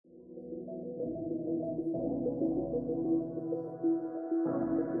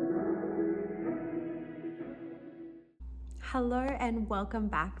Hello and welcome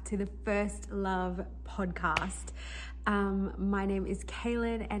back to the First Love podcast. My name is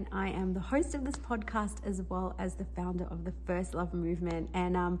Kaylin and I am the host of this podcast as well as the founder of the First Love movement.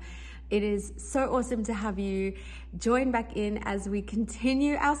 And it is so awesome to have you join back in as we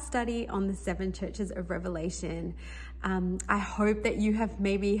continue our study on the 7 churches of Revelation. I hope that you have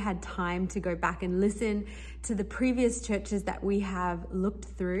maybe had time to go back and listen to the previous churches that we have looked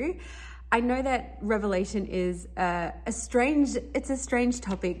through. I know that Revelation is a strange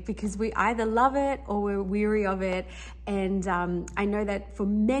topic because we either love it or we're weary of it. And I know that for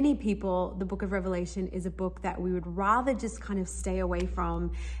many people, the book of Revelation is a book that we would rather just kind of stay away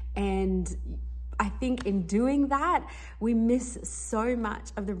from. And I think in doing that, we miss so much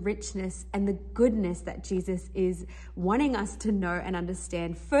of the richness and the goodness that Jesus is wanting us to know and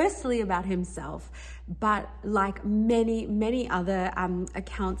understand, firstly about himself, but like many other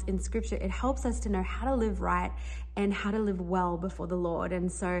accounts in scripture, it helps us to know how to live right and how to live well before the Lord.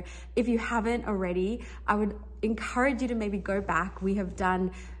 And so if you haven't already, I would encourage you to maybe go back. We have done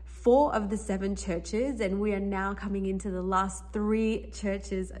 4 of the 7 churches, and we are now coming into the last 3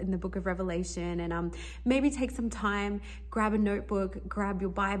 churches in the book of Revelation. And maybe take some time, grab a notebook, grab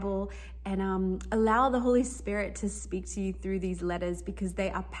your Bible, and allow the Holy Spirit to speak to you through these letters because they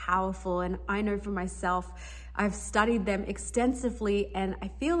are powerful. And I know for myself, I've studied them extensively, and I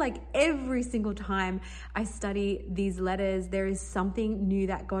feel like every single time I study these letters, there is something new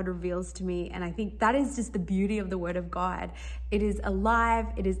that God reveals to me. And I think that is just the beauty of the Word of God. It is alive,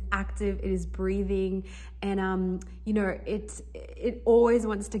 it is active, it is breathing, and it always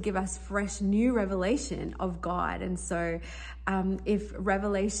wants to give us fresh, new revelation of God. And so if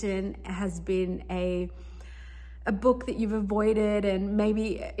Revelation has been a book that you've avoided and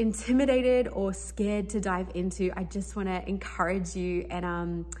maybe intimidated or scared to dive into, I just want to encourage you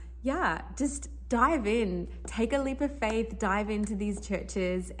and just dive in, take a leap of faith, dive into these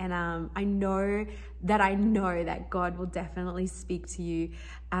churches. And I know that God will definitely speak to you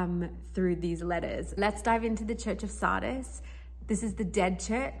through these letters. Let's dive into the Church of Sardis. This is the dead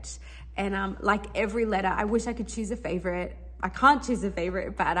church. And like every letter, I wish I could choose a favorite. I can't choose a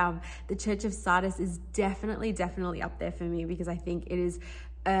favorite, but the Church of Sardis is definitely up there for me because I think it is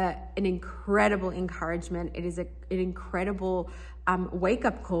an incredible encouragement. It is an incredible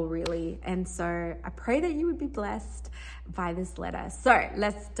wake-up call, really. And so I pray that you would be blessed by this letter. So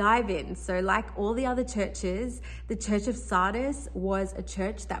let's dive in. So like all the other churches, the Church of Sardis was a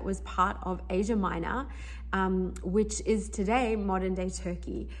church that was part of Asia Minor, which is today modern-day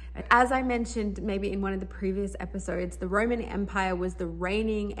Turkey. As I mentioned maybe in one of the previous episodes, the Roman Empire was the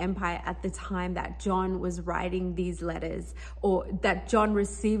reigning empire at the time that John was writing these letters, or that John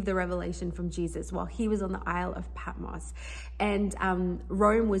received the revelation from Jesus while he was on the Isle of Patmos. And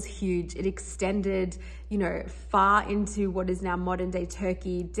Rome was huge. It extended, far into what is now modern-day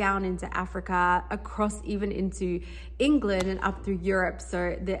Turkey, down into Africa, across even into England and up through Europe.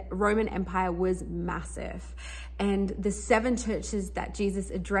 So the Roman Empire was massive. And the 7 churches that Jesus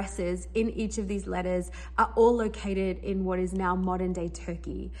addresses in each of these letters are all located in what is now modern-day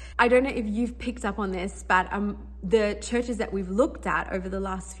Turkey. I don't know if you've picked up on this, but the churches that we've looked at over the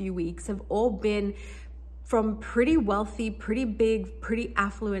last few weeks have all been from pretty wealthy, pretty big, pretty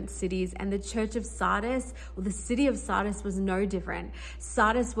affluent cities. And the Church of Sardis, or the city of Sardis, was no different.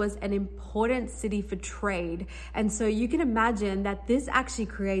 Sardis was an important city for trade. And so you can imagine that this actually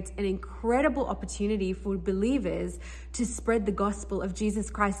creates an incredible opportunity for believers to spread the gospel of Jesus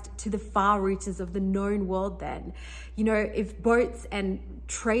Christ to the far reaches of the known world then. If boats and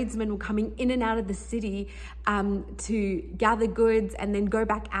tradesmen were coming in and out of the city to gather goods and then go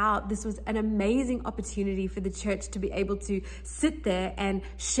back out, this was an amazing opportunity for the church to be able to sit there and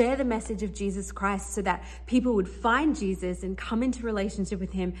share the message of Jesus Christ so that people would find Jesus and come into relationship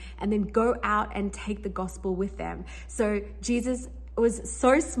with him and then go out and take the gospel with them. So Jesus was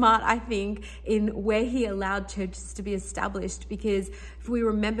so smart, I think, in where he allowed churches to be established, because if we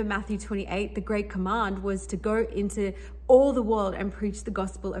remember Matthew 28, the great command was to go into all the world and preach the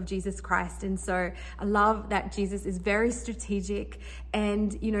gospel of Jesus Christ. And so I love that Jesus is very strategic,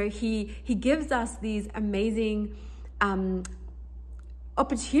 and he gives us these amazing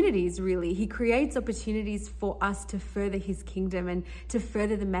opportunities, really. He creates opportunities for us to further his kingdom and to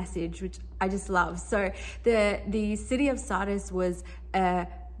further the message, which I just love. So the city of Sardis was a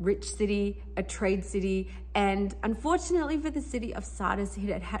rich city, a trade city, and unfortunately for the city of Sardis,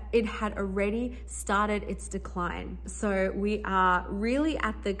 it had already started its decline. So we are really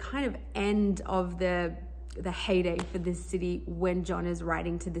at the kind of end of the heyday for this city when John is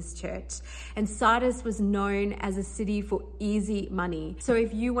writing to this church. And Sardis was known as a city for easy money. So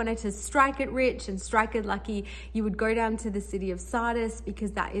if you wanted to strike it rich and strike it lucky, you would go down to the city of Sardis,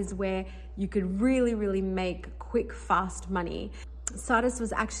 because that is where you could really, really make quick, fast money. Sardis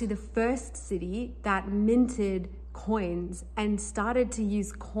was actually the first city that minted coins and started to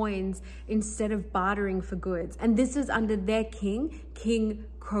use coins instead of bartering for goods. And this was under their king, King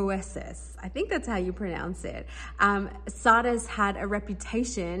Croesus. I think that's how you pronounce it. Sardis had a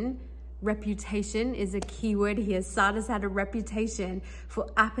reputation is a key word here. Sardis had a reputation for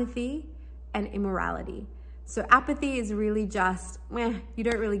apathy and immorality. So apathy is really just, you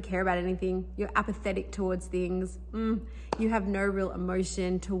don't really care about anything. You're apathetic towards things. You have no real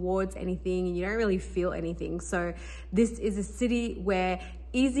emotion towards anything, and you don't really feel anything. So this is a city where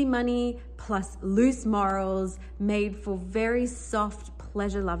easy money plus loose morals made for very soft,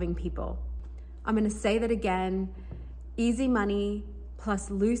 pleasure-loving people. I'm going to say that again. Easy money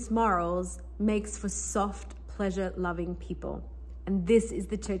plus loose morals makes for soft, pleasure-loving people. And this is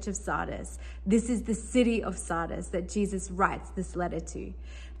the church of Sardis. This is the city of Sardis that Jesus writes this letter to.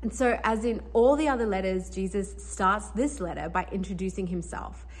 And so, as in all the other letters, Jesus starts this letter by introducing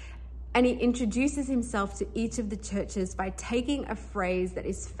himself. And he introduces himself to each of the churches by taking a phrase that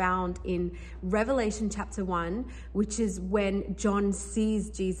is found in Revelation chapter 1, which is when John sees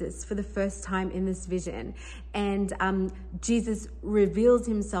Jesus for the first time in this vision. And Jesus reveals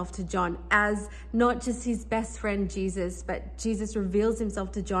himself to John as not just his best friend Jesus, but Jesus reveals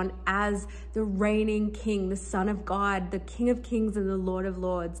himself to John as the reigning king, the Son of God, the King of Kings and the Lord of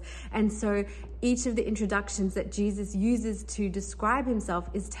Lords. And so each of the introductions that Jesus uses to describe himself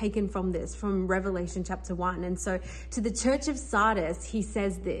is taken from Revelation chapter 1. And so to the church of Sardis, he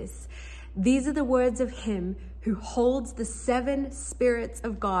says this: "These are the words of him who holds the 7 spirits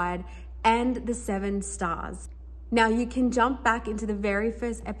of God and the 7 stars." Now you can jump back into the very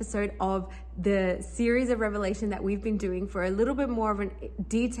first episode of the series of Revelation that we've been doing for a little bit more of a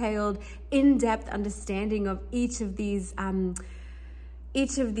detailed, in-depth understanding of each of these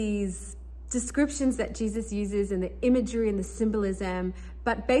descriptions that Jesus uses, and the imagery and the symbolism.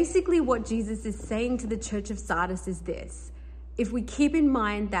 But basically what Jesus is saying to the church of Sardis is this: if we keep in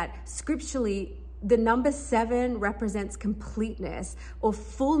mind that scripturally the number 7 represents completeness or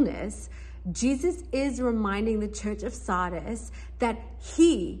fullness, Jesus is reminding the church of Sardis that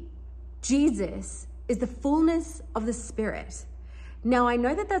Jesus, is the fullness of the Spirit. Now, I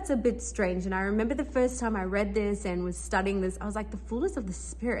know that that's a bit strange, and I remember the first time I read this and was studying this, I was like, the fullness of the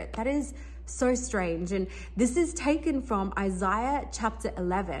Spirit, that is so strange. And this is taken from Isaiah chapter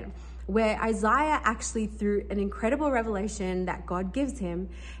 11, where Isaiah actually, through an incredible revelation that God gives him,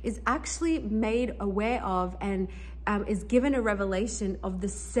 is actually made aware of and is given a revelation of the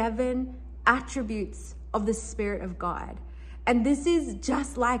 7 attributes of the Spirit of God. And this is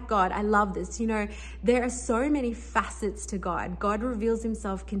just like God. I love this. You know, there are so many facets to God. God reveals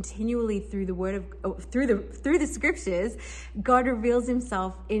himself continually through through the scriptures. God reveals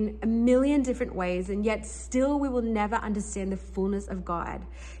himself in a million different ways, and yet still we will never understand the fullness of God.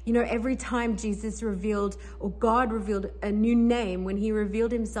 You know, every time Jesus revealed, or God revealed, a new name, when he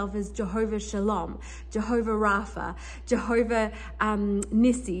revealed himself as Jehovah Shalom, Jehovah Rapha, Jehovah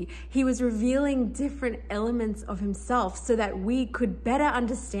Nissi, he was revealing different elements of himself so that we could better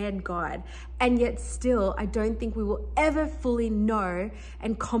understand God. And yet still, I don't think we will ever fully know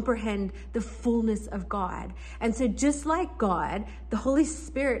and comprehend the fullness of God. And so just like God, the Holy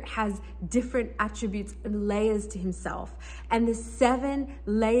Spirit has different attributes and layers to himself. And the 7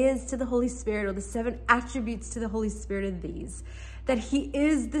 layers to the Holy Spirit, or the 7 attributes to the Holy Spirit, are these: that he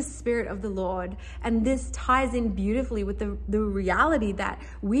is the Spirit of the Lord. And this ties in beautifully with the reality that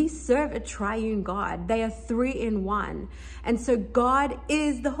we serve a triune God. They are 3 in 1. And so God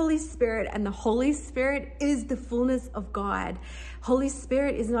is the Holy Spirit, and the Holy Spirit is the fullness of God. Holy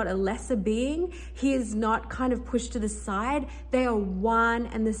Spirit is not a lesser being. He is not kind of pushed to the side. They are one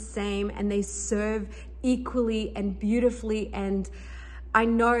and the same, and they serve equally and beautifully. And I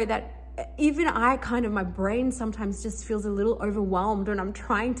know that even my brain sometimes just feels a little overwhelmed when I'm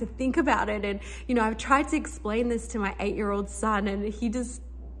trying to think about it. And, you know, I've tried to explain this to my 8-year-old son, and he just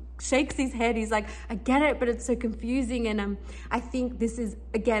shakes his head. He's like, I get it, but it's so confusing. And I think this is,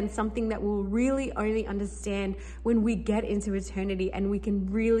 again, something that we'll really only understand when we get into eternity and we can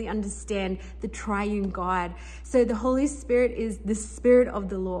really understand the triune God. So the Holy Spirit is the Spirit of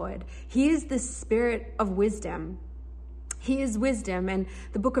the Lord. He is the Spirit of wisdom. He is wisdom, and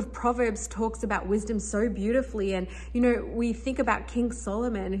the book of Proverbs talks about wisdom so beautifully. And, we think about King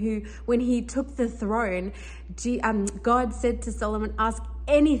Solomon, who, when he took the throne, God said to Solomon, ask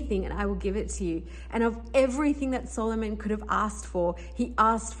anything and I will give it to you. And of everything that Solomon could have asked for, he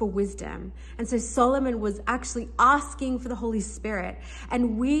asked for wisdom. And so Solomon was actually asking for the Holy Spirit.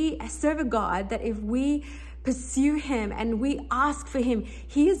 And we serve a God that if we pursue him and we ask for him,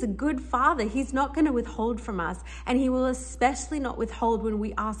 he is a good father. He's not going to withhold from us, and he will especially not withhold when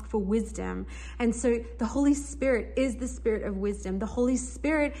we ask for wisdom. And so the Holy Spirit is the spirit of wisdom. The Holy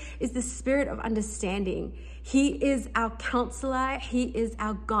Spirit is the spirit of understanding. He is our counselor. He is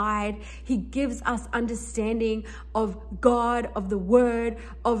our guide. He gives us understanding of God, of the word,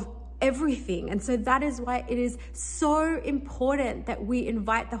 of everything. And so that is why it is so important that we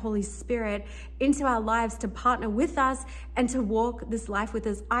invite the Holy Spirit into our lives to partner with us and to walk this life with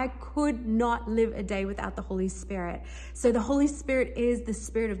us. I could not live a day without the Holy Spirit. So the Holy Spirit is the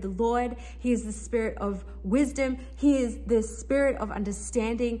Spirit of the Lord. He is the Spirit of wisdom. He is the Spirit of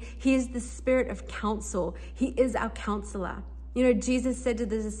understanding. He is the Spirit of counsel. He is our counselor. Jesus said to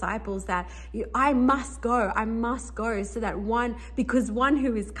the disciples that I must go so that because one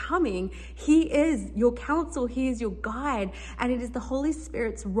who is coming, he is your counsel, he is your guide. And it is the Holy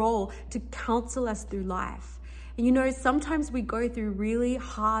Spirit's role to counsel us through life. And sometimes we go through really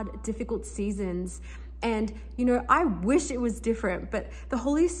hard, difficult seasons. And, I wish it was different, but the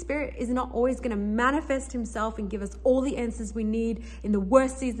Holy Spirit is not always going to manifest himself and give us all the answers we need in the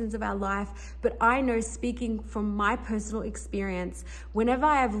worst seasons of our life. But I know, speaking from my personal experience, whenever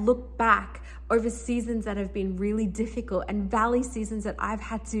I have looked back over seasons that have been really difficult and valley seasons that I've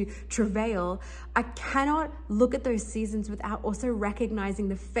had to travail, I cannot look at those seasons without also recognizing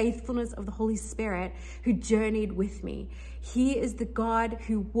the faithfulness of the Holy Spirit who journeyed with me. He is the God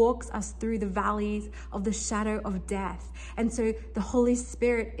who walks us through the valleys of the shadow of death. And so the Holy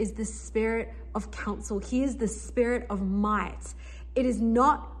Spirit is the spirit of counsel. He is the spirit of might. It is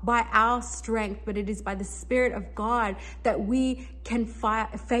not by our strength, but it is by the Spirit of God that we can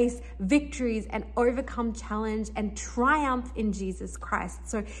face victories and overcome challenge and triumph in Jesus Christ.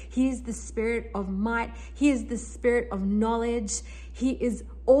 So he is the spirit of might. He is the spirit of knowledge. He is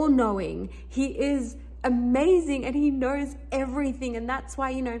all-knowing. He is amazing, and he knows everything. And that's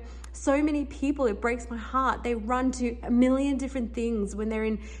why, so many people, it breaks my heart, they run to a million different things when they're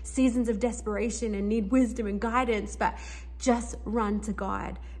in seasons of desperation and need wisdom and guidance. But just run to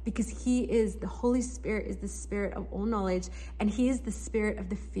God, because the Holy Spirit is the spirit of all knowledge, and he is the spirit of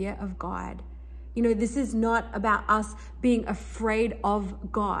the fear of God. This is not about us being afraid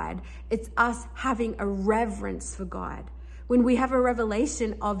of God. It's us having a reverence for God. When we have a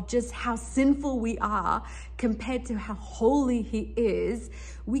revelation of just how sinful we are compared to how holy he is,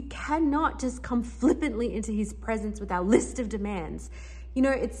 we cannot just come flippantly into his presence with our list of demands.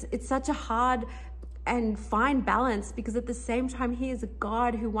 It's such a hard and fine balance, because at the same time, he is a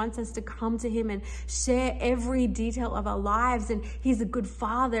God who wants us to come to him and share every detail of our lives. And he's a good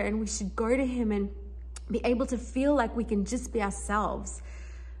father, and we should go to him and be able to feel like we can just be ourselves,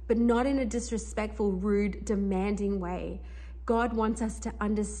 but not in a disrespectful, rude, demanding way. God wants us to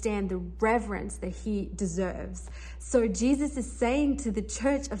understand the reverence that he deserves. So Jesus is saying to the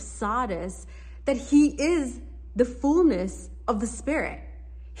church of Sardis that he is the fullness of the Spirit.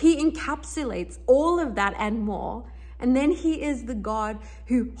 He encapsulates all of that and more. And then he is the God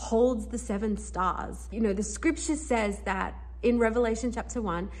who holds the 7 stars. The scripture says that in Revelation chapter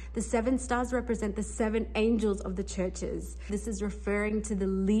 1, the 7 stars represent the 7 angels of the churches. This is referring to the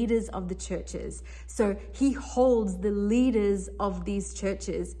leaders of the churches. So he holds the leaders of these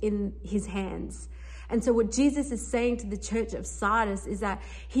churches in his hands. And so what Jesus is saying to the church of Sardis is that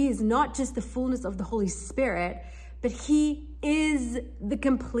he is not just the fullness of the Holy Spirit, but he is the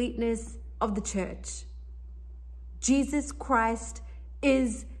completeness of the church. Jesus Christ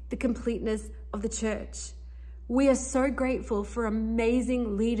is the completeness of the church. We are so grateful for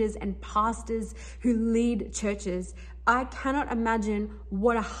amazing leaders and pastors who lead churches. I cannot imagine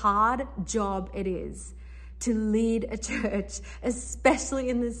what a hard job it is to lead a church, especially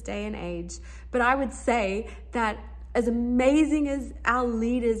in this day and age. But I would say that as amazing as our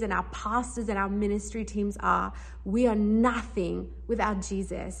leaders and our pastors and our ministry teams are, we are nothing without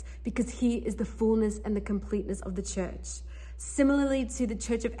Jesus, because he is the fullness and the completeness of the church. Similarly to the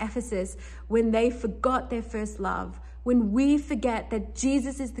church of Ephesus, when they forgot their first love, when we forget that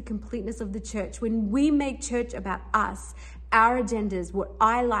Jesus is the completeness of the church, when we make church about us our agendas, what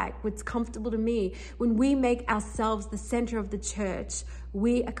I like, what's comfortable to me, when we make ourselves the center of the church,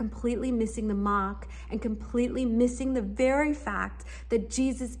 we are completely missing the mark and completely missing the very fact that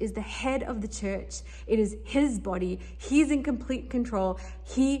Jesus is the head of the church. It is his body. He's in complete control.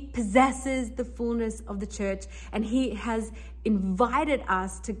 He possesses the fullness of the church, and he has invited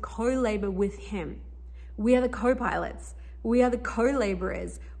us to co-labor with him. We are the co-pilots. We are the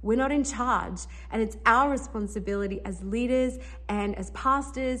co-laborers. We're not in charge. And it's our responsibility as leaders and as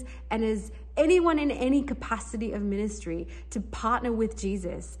pastors and as anyone in any capacity of ministry to partner with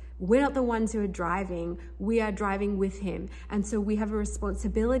Jesus. We're not the ones who are driving. We are driving with him. And so we have a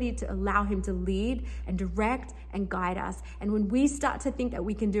responsibility to allow him to lead and direct and guide us. And when we start to think that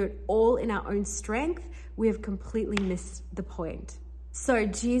we can do it all in our own strength, we have completely missed the point. So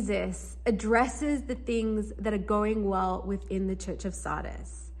Jesus addresses the things that are going well within the church of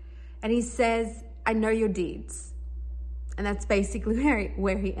Sardis. And he says, I know your deeds. And that's basically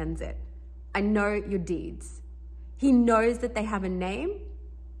where he ends it. I know your deeds. He knows that they have a name,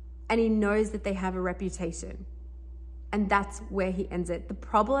 and he knows that they have a reputation. And that's where he ends it. The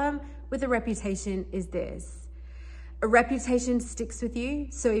problem with a reputation is this. A reputation sticks with you.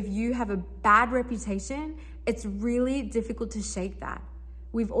 So if you have a bad reputation, it's really difficult to shake that.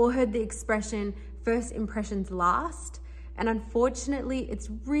 We've all heard the expression, first impressions last. And unfortunately, it's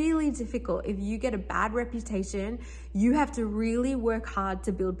really difficult. If you get a bad reputation, you have to really work hard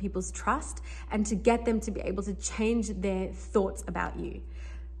to build people's trust and to get them to be able to change their thoughts about you.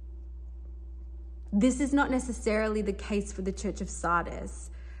 This is not necessarily the case for the Church of Sardis.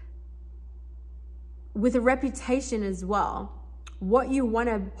 With a reputation as well, what you want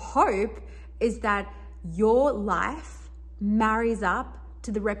to hope is that your life marries up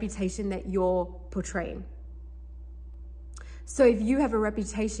to the reputation that you're portraying. So if you have a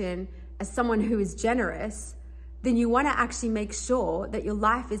reputation as someone who is generous, then you want to actually make sure that your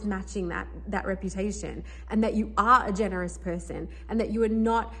life is matching that reputation, and that you are a generous person, and that you are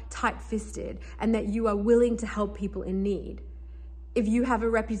not tight-fisted, and that you are willing to help people in need. If you have a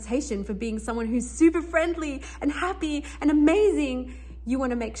reputation for being someone who's super friendly and happy and amazing, you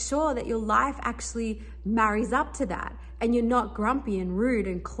want to make sure that your life actually marries up to that, and you're not grumpy and rude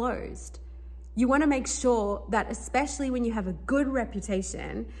and closed. You want to make sure that, especially when you have a good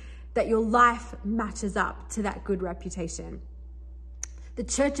reputation, that your life matches up to that good reputation. The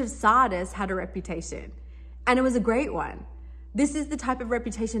Church of Sardis had a reputation, and it was a great one. This is the type of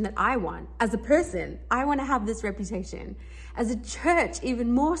reputation that I want. As a person, I want to have this reputation. As a church,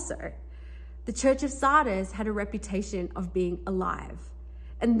 even more so. The Church of Sardis had a reputation of being alive.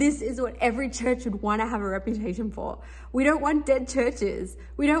 And this is what every church would want to have a reputation for. We don't want dead churches.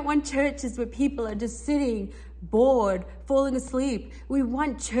 We don't want churches where people are just sitting, bored, falling asleep. We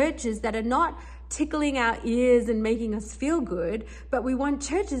want churches that are not tickling our ears and making us feel good, but we want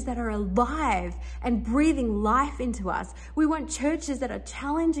churches that are alive and breathing life into us. We want churches that are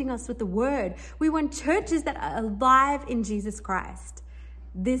challenging us with the word. We want churches that are alive in Jesus Christ.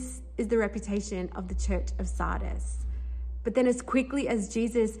 This is the reputation of the Church of Sardis. But then as quickly as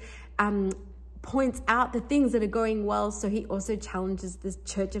Jesus points out the things that are going well, so he also challenges the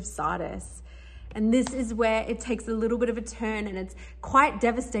Church of Sardis. And this is where it takes a little bit of a turn, and it's quite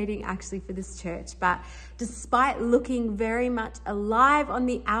devastating actually for this church. But despite looking very much alive on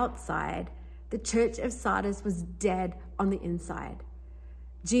the outside, the Church of Sardis was dead on the inside.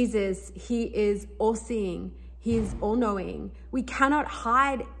 Jesus, he is all-seeing. He is all-knowing. We cannot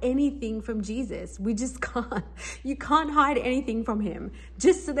hide anything from Jesus. We just can't. You can't hide anything from him.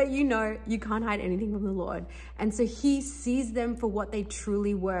 Just so that you know, you can't hide anything from the Lord. And so he sees them for what they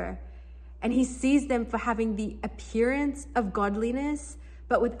truly were. And he sees them for having the appearance of godliness,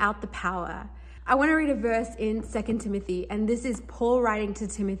 but without the power. I want to read a verse in 2 Timothy, and this is Paul writing to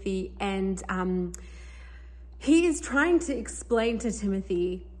Timothy, and he is trying to explain to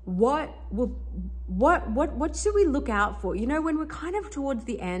Timothy what should we look out for? You know, when we're kind of towards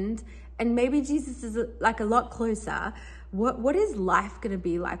the end, and maybe Jesus is like a lot closer, what is life going to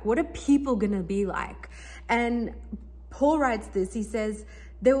be like? What are people going to be like? And Paul writes this. He says,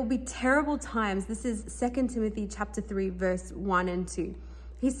 there will be terrible times. This is 2 Timothy chapter 3, verse 1 and 2.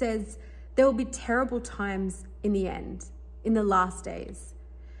 He says, there will be terrible times in the end, in the last days.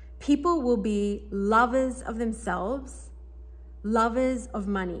 People will be lovers of themselves, lovers of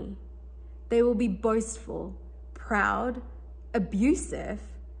money. They will be boastful, proud, abusive,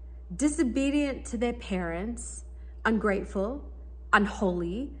 disobedient to their parents, ungrateful,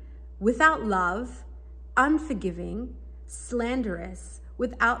 unholy, without love, unforgiving, slanderous,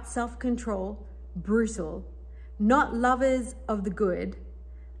 without self-control, brutal, not lovers of the good,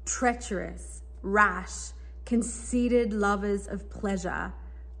 treacherous, rash, conceited lovers of pleasure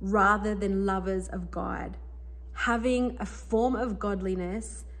rather than lovers of God, having a form of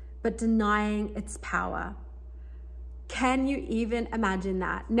godliness, but denying its power. Can you even imagine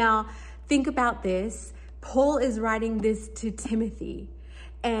that? Now, think about this. Paul is writing this to Timothy,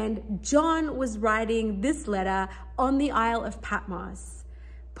 and John was writing this letter on the Isle of Patmos.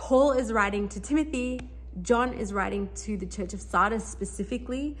 Paul is writing to Timothy. John is writing to the church of Sardis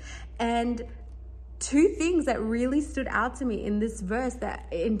specifically. And two things that really stood out to me in this verse that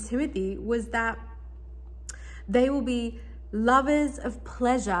in Timothy was that they will be lovers of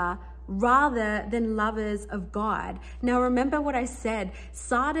pleasure rather than lovers of God. Now, remember what I said.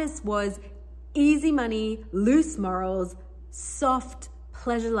 Sardis was easy money, loose morals, soft,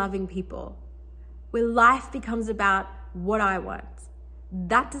 pleasure-loving people, where life becomes about what I want.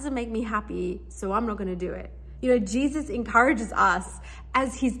 That doesn't make me happy, so I'm not going to do it. You know, Jesus encourages us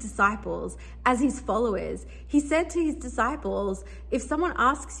as his disciples, as his followers. He said to his disciples, if someone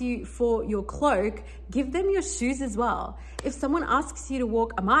asks you for your cloak, give them your shoes as well. If someone asks you to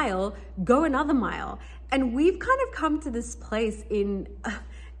walk a mile, go another mile. And we've kind of come to this place in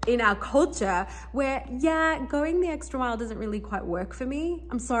our culture where, yeah, going the extra mile doesn't really quite work for me.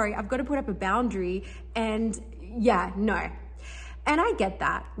 I'm sorry, I've got to put up a boundary, and yeah, no. And I get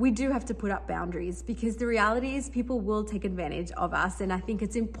that. We do have to put up boundaries because the reality is people will take advantage of us. And I think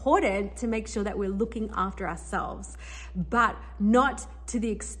it's important to make sure that we're looking after ourselves, but not to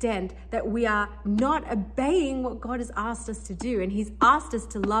the extent that we are not obeying what God has asked us to do. And he's asked us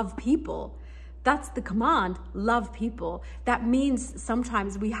to love people. That's the command, love people. That means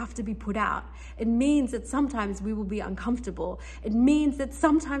sometimes we have to be put out. It means that sometimes we will be uncomfortable. It means that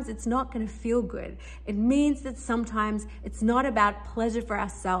sometimes it's not going to feel good. It means that sometimes it's not about pleasure for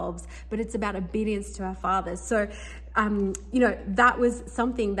ourselves, but it's about obedience to our Father. So, that was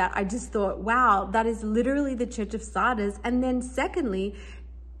something that I just thought, wow, that is literally the church of Sardis. And then secondly,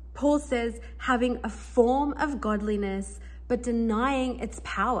 Paul says, having a form of godliness, but denying its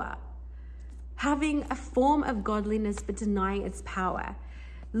power. Having a form of godliness, but denying its power.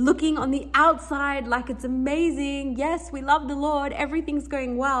 Looking on the outside like it's amazing. Yes, we love the Lord. Everything's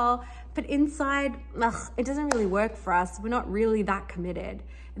going well. But inside, it doesn't really work for us. We're not really that committed.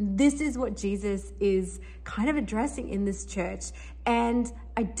 And this is what Jesus is kind of addressing in this church. And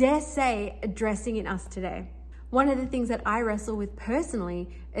I dare say, addressing in us today. One of the things that I wrestle with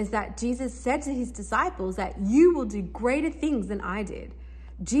personally is that Jesus said to his disciples that you will do greater things than I did.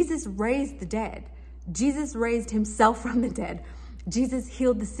 Jesus raised the dead. Jesus raised himself from the dead. Jesus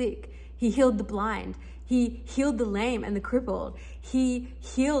healed the sick. He healed the blind. He healed the lame and the crippled. He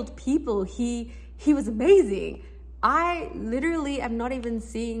healed people. He was amazing. I literally am not even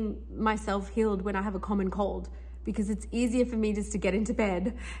seeing myself healed when I have a common cold because it's easier for me just to get into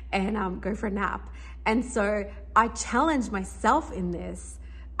bed and go for a nap. And so I challenge myself in this.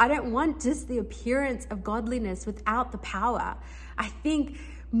 I don't want just the appearance of godliness without the power. I think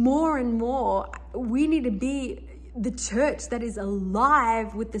more and more we need to be the church that is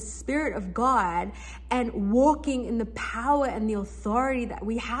alive with the Spirit of God and walking in the power and the authority that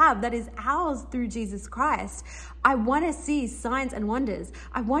we have that is ours through Jesus Christ. I want to see signs and wonders.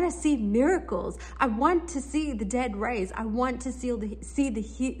 I want to see miracles. I want to see the dead raised. I want to see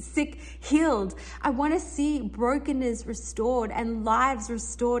the sick healed. I want to see brokenness restored and lives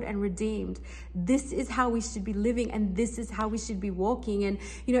restored and redeemed. This is how we should be living, and this is how we should be walking. And,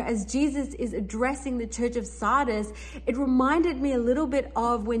 as Jesus is addressing the church of Sardis, it reminded me a little bit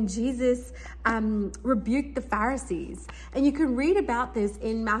of when Jesus rebuked the Pharisees. And you can read about this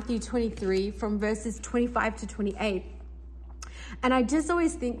in Matthew 23 from verses 25 to 28. And I just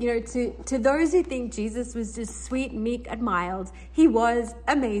always think, to those who think Jesus was just sweet, meek, and mild, he was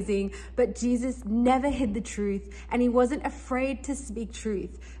amazing, but Jesus never hid the truth, and he wasn't afraid to speak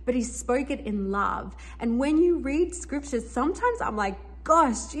truth, but he spoke it in love. And when you read scriptures, sometimes I'm like,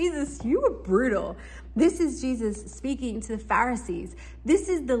 gosh, Jesus, you were brutal. This is Jesus speaking to the Pharisees. This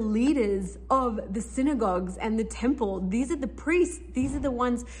is the leaders of the synagogues and the temple. These are the priests. These are the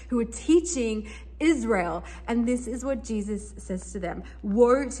ones who are teaching Israel. And this is what Jesus says to them.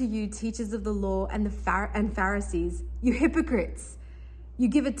 Woe to you, teachers of the law and Pharisees, you hypocrites. You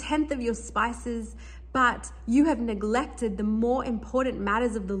give 1/10 of your spices, but you have neglected the more important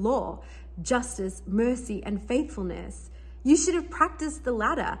matters of the law, justice, mercy, and faithfulness. You should have practiced the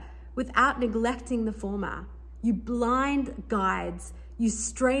latter without neglecting the former. You blind guides, you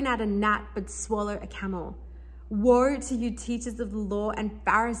strain out a gnat but swallow a camel. Woe to you, teachers of the law and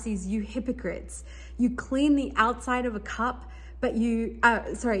Pharisees, you hypocrites. You clean the outside of a cup,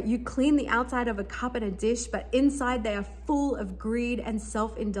 you clean the outside of a cup and a dish, but inside they are full of greed and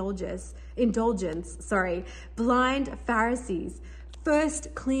self-indulgence. Blind Pharisees,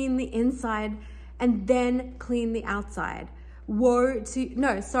 first clean the inside and then clean the outside.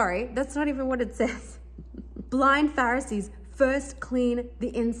 That's not even what it says. Blind Pharisees, first clean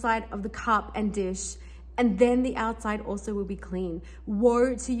the inside of the cup and dish, and then the outside also will be clean.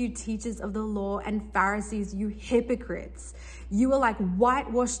 Woe to you, teachers of the law and Pharisees, you hypocrites. You are like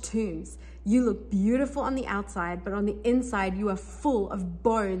whitewashed tombs. You look beautiful on the outside, but on the inside you are full of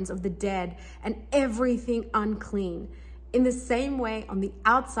bones of the dead and everything unclean. In the same way, on the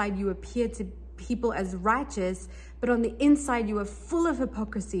outside you appear to people as righteous, but on the inside you are full of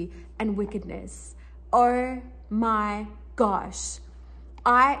hypocrisy and wickedness. Oh my gosh.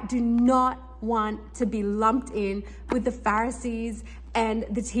 I do not want to be lumped in with the Pharisees and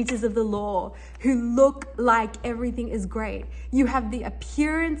the teachers of the law who look like everything is great. You have the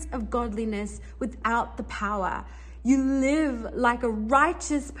appearance of godliness without the power. You live like a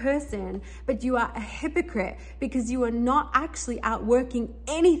righteous person, but you are a hypocrite because you are not actually outworking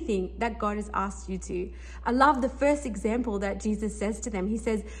anything that God has asked you to. I love the first example that Jesus says to them. He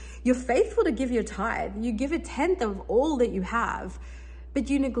says, you're faithful to give your tithe. You give 1/10 of all that you have, but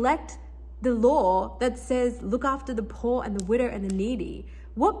you neglect the law that says, look after the poor and the widow and the needy.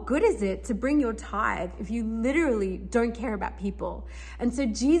 What good is it to bring your tithe if you literally don't care about people? And so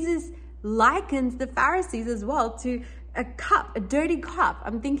Jesus likens the Pharisees as well to a cup, a dirty cup.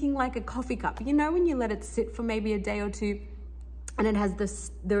 I'm thinking like a coffee cup. You know, when you let it sit for maybe a day or two and it has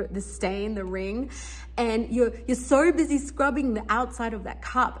the stain, the ring, and you're so busy scrubbing the outside of that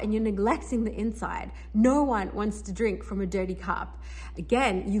cup and you're neglecting the inside. No one wants to drink from a dirty cup.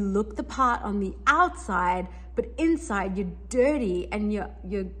 Again, you look the part on the outside, but inside you're dirty and you're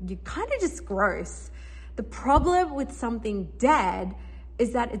kind of just gross. The problem with something dead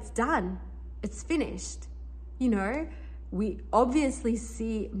is that it's done. It's finished. You know, we obviously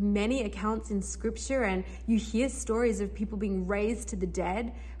see many accounts in scripture and you hear stories of people being raised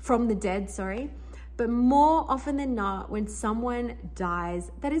from the dead. But more often than not, when someone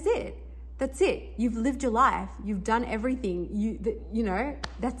dies, that is it. That's it. You've lived your life. You've done everything.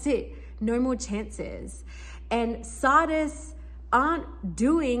 That's it. No more chances. And Sardis aren't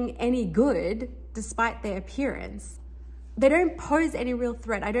doing any good despite their appearance. They don't pose any real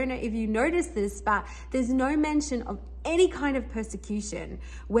threat. I don't know if you noticed this, but there's no mention of any kind of persecution,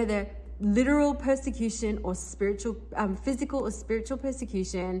 whether literal persecution or physical or spiritual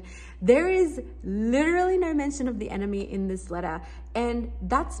persecution. There is literally no mention of the enemy in this letter. And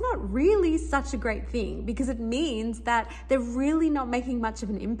that's not really such a great thing because it means that they're really not making much of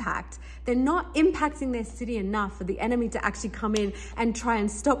an impact. They're not impacting their city enough for the enemy to actually come in and try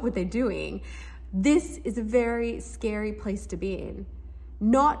and stop what they're doing. This is a very scary place to be in.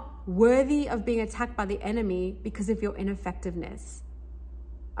 Not worthy of being attacked by the enemy because of your ineffectiveness.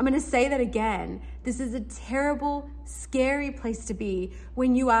 I'm going to say that again. This is a terrible, scary place to be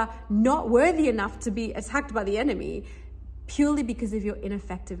when you are not worthy enough to be attacked by the enemy purely because of your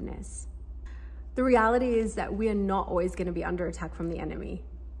ineffectiveness. The reality is that we are not always going to be under attack from the enemy.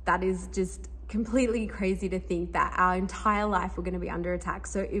 That is just completely crazy to think that our entire life we're going to be under attack.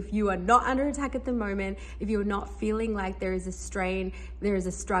 So if you are not under attack at the moment, if you're not feeling like there is a strain, there is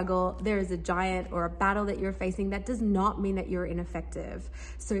a struggle, there is a giant or a battle that you're facing, that does not mean that you're ineffective.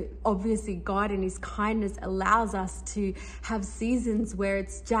 So obviously God in his kindness allows us to have seasons where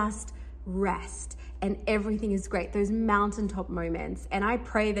it's just rest and everything is great, those mountaintop moments. And I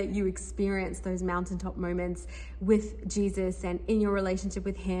pray that you experience those mountaintop moments with Jesus and in your relationship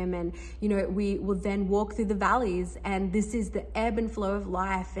with him. And, we will then walk through the valleys, and this is the ebb and flow of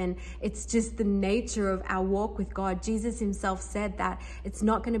life. And it's just the nature of our walk with God. Jesus himself said that it's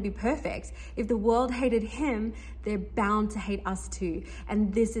not going to be perfect. If the world hated him, they're bound to hate us too.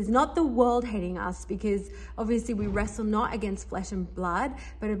 And this is not the world hating us, because obviously we wrestle not against flesh and blood,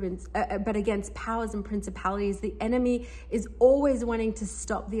 but against powers and principalities. The enemy is always wanting to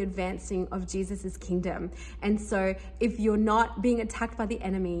stop the advancing of Jesus's kingdom. And so if you're not being attacked by the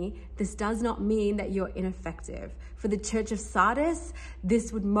enemy, this does not mean that you're ineffective. For the church of Sardis,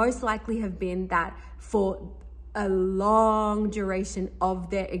 this would most likely have been that for a long duration of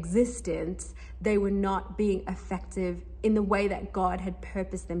their existence, they were not being effective in the way that God had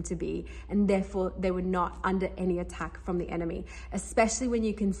purposed them to be, and therefore they were not under any attack from the enemy, especially when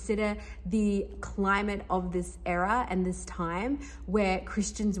you consider the climate of this era and this time where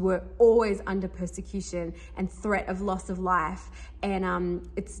Christians were always under persecution and threat of loss of life. And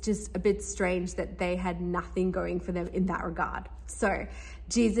it's just a bit strange that they had nothing going for them in that regard. So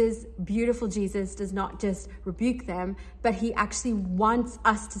Jesus, beautiful Jesus, does not just rebuke them, but he actually wants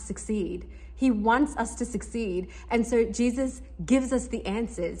us to succeed. He wants us to succeed. And so Jesus gives us the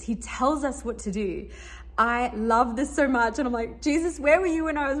answers. He tells us what to do. I love this so much. And I'm like, Jesus, where were you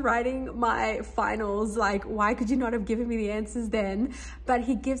when I was writing my finals? Like, why could you not have given me the answers then? But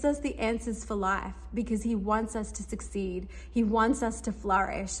he gives us the answers for life because he wants us to succeed. He wants us to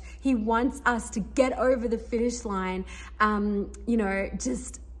flourish. He wants us to get over the finish line,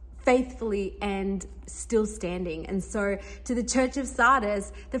 just faithfully and still standing. And so to the church of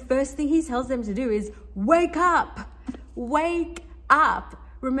Sardis, the first thing he tells them to do is wake up. Wake up.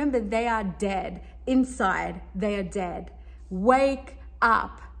 Remember, they are dead. Inside, they are dead. Wake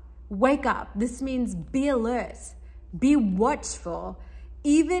up. Wake up. This means be alert. Be watchful.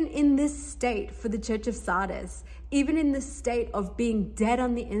 Even in this state for the church of Sardis, even in the state of being dead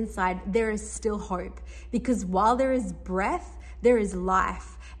on the inside, there is still hope. Because while there is breath, there is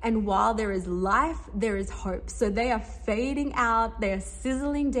life. And while there is life, there is hope. So they are fading out, they are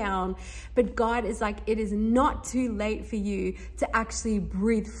sizzling down. But God is like, it is not too late for you to actually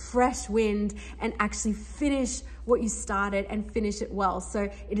breathe fresh wind and actually finish what you started and finish it well. So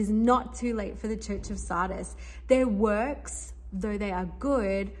it is not too late for the church of Sardis. Their works, though they are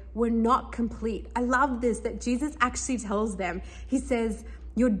good, were not complete. I love this, that Jesus actually tells them. He says,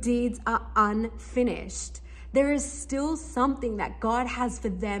 your deeds are unfinished. There is still something that God has for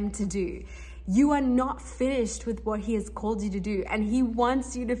them to do. You are not finished with what he has called you to do, and he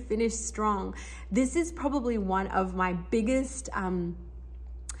wants you to finish strong. This is probably one of my biggest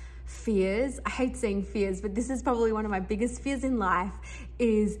fears. I hate saying fears, but this is probably one of my biggest fears in life,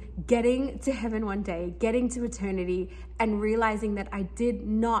 is getting to heaven one day, getting to eternity, and realizing that I did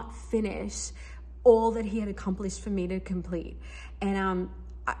not finish all that he had accomplished for me to complete. And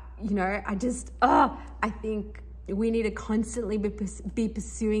I think we need to constantly be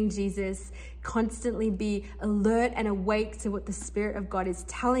pursuing Jesus, constantly be alert and awake to what the Spirit of God is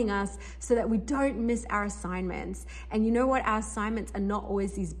telling us so that we don't miss our assignments. And you know what? Our assignments are not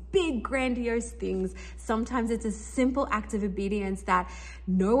always these big, grandiose things. Sometimes it's a simple act of obedience that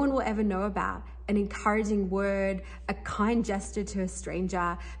no one will ever know about. An encouraging word, a kind gesture to a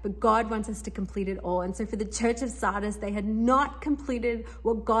stranger, but God wants us to complete it all. And so for the church of Sardis, they had not completed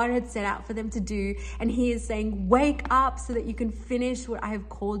what God had set out for them to do. And he is saying, wake up so that you can finish what I have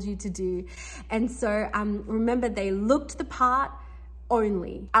called you to do. And so remember, they looked the part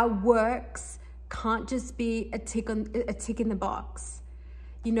only. Our works can't just be a tick in the box.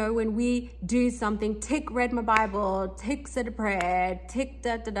 You know, when we do something, tick read my Bible, tick said a prayer, tick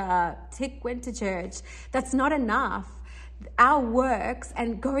tick went to church, that's not enough. Our works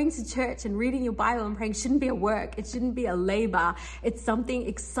and going to church and reading your Bible and praying shouldn't be a work. It shouldn't be a labor. It's something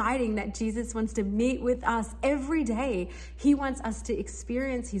exciting that Jesus wants to meet with us every day. He wants us to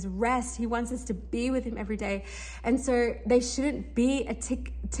experience his rest. He wants us to be with him every day. And so they shouldn't be a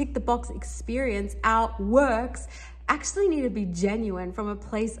tick the box experience. Our works actually need to be genuine from a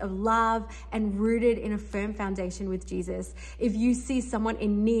place of love and rooted in a firm foundation with Jesus. If you see someone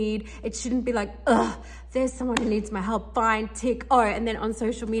in need, it shouldn't be like, there's someone who needs my help, fine, tick, and then on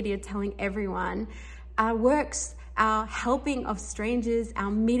social media telling everyone. Our works, our helping of strangers,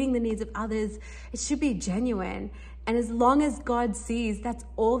 our meeting the needs of others, it should be genuine. And as long as God sees, that's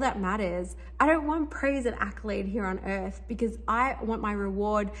all that matters. I don't want praise and accolade here on earth because I want my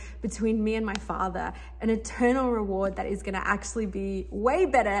reward between me and my Father, an eternal reward that is going to actually be way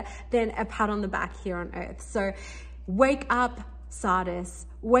better than a pat on the back here on earth. So wake up, Sardis.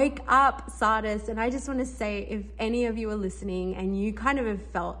 Wake up, Sardis. And I just want to say, if any of you are listening and you kind of have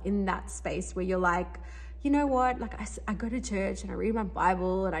felt in that space where you're like, you know what, like I go to church and I read my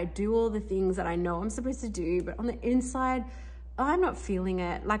Bible and I do all the things that I know I'm supposed to do, but on the inside, I'm not feeling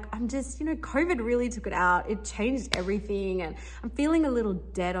it. Like I'm just, COVID really took it out. It changed everything and I'm feeling a little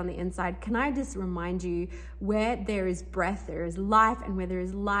dead on the inside. Can I just remind you, where there is breath, there is life, and where there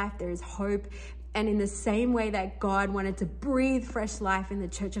is life, there is hope. And in the same way that God wanted to breathe fresh life in the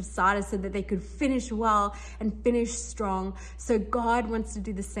church of Sardis so that they could finish well and finish strong, so God wants to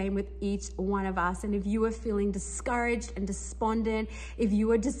do the same with each one of us. And if you are feeling discouraged and despondent, if you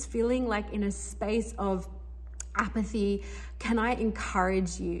are just feeling like in a space of apathy, can I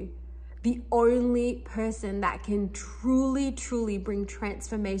encourage you? The only person that can truly, truly bring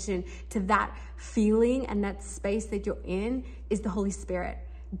transformation to that feeling and that space that you're in is the Holy Spirit.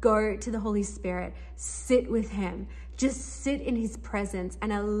 Go to the Holy Spirit, sit with him, just sit in his presence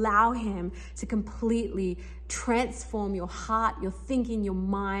and allow him to completely transform your heart, your thinking, your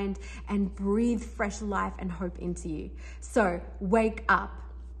mind, and breathe fresh life and hope into you. So wake up.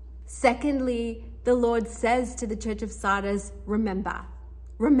 Secondly, the Lord says to the church of Sardis, remember.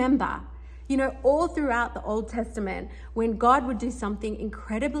 You know, all throughout the Old Testament, when God would do something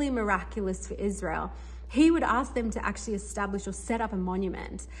incredibly miraculous for Israel, he would ask them to actually establish or set up a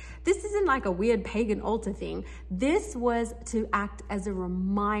monument. This isn't like a weird pagan altar thing. This was to act as a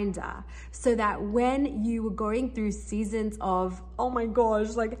reminder so that when you were going through seasons of, oh my gosh,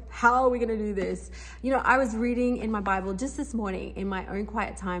 like how are we going to do this? You know, I was reading in my Bible just this morning in my own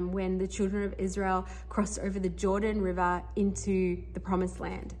quiet time when the children of Israel crossed over the Jordan River into the Promised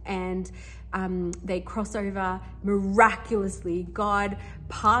Land. And they cross over miraculously. God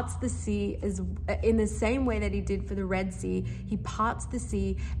parts the sea in the same way that he did for the Red Sea. He parts the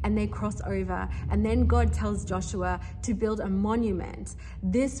sea and they cross over. And then God tells Joshua to build a monument.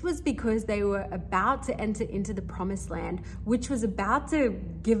 This was because they were about to enter into the Promised Land, which was about to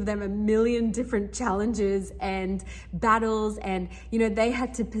give them a million different challenges and battles. And, you know, they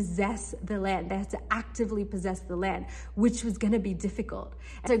had to possess the land. They had to actively possess the land, which was going to be difficult.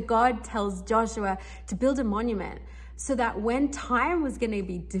 And so God tells Joshua to build a monument so that when time was going to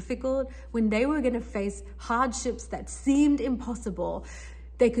be difficult, when they were going to face hardships that seemed impossible,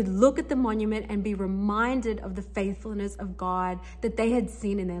 they could look at the monument and be reminded of the faithfulness of God that they had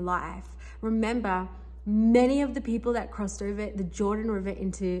seen in their life. Remember, many of the people that crossed over the Jordan River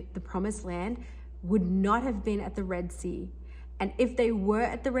into the Promised Land would not have been at the Red Sea. And if they were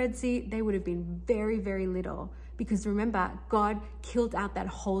at the Red Sea, they would have been very, very little. Because remember, God killed out that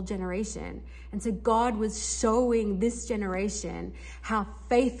whole generation. And so God was showing this generation how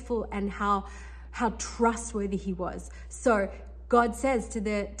faithful and how trustworthy he was. So God says to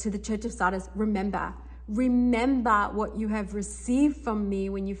the church of Sardis, remember what you have received from me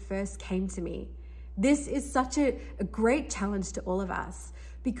when you first came to me. This is such a great challenge to all of us,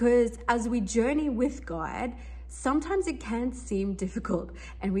 because as we journey with God, sometimes it can seem difficult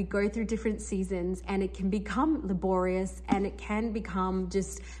and we go through different seasons and it can become laborious and it can become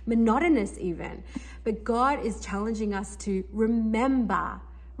just monotonous even. But God is challenging us to remember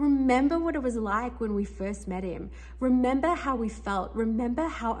what it was like when we first met him. Remember how we felt. Remember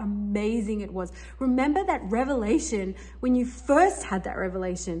how amazing it was. Remember that revelation when you first had that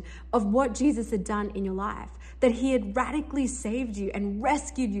revelation of what Jesus had done in your life. That he had radically saved you and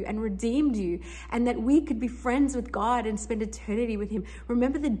rescued you and redeemed you, and that we could be friends with God and spend eternity with him.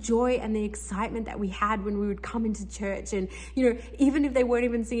 Remember the joy and the excitement that we had when we would come into church, and, you know, even if they weren't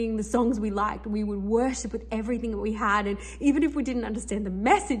even singing the songs we liked, we would worship with everything that we had. And even if we didn't understand the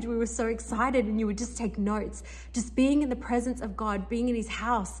message, we were so excited and you would just take notes. Just being in the presence of God, being in his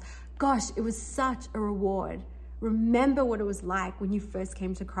house, gosh, it was such a reward. Remember what it was like when you first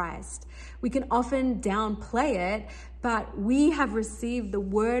came to Christ. We can often downplay it, but we have received the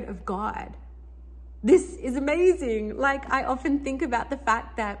word of God. This is amazing. Like, I often think about the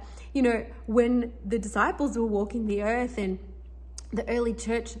fact that, you know, when the disciples were walking the earth and the early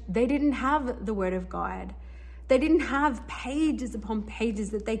church, they didn't have the word of God. They didn't have pages upon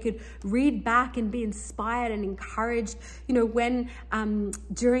pages that they could read back and be inspired and encouraged. You know, when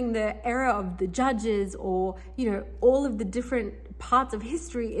during the era of the judges, or, you know, all of the different parts of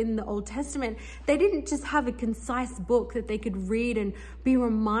history in the Old Testament, they didn't just have a concise book that they could read and be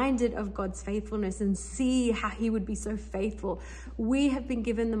reminded of God's faithfulness and see how he would be so faithful. We have been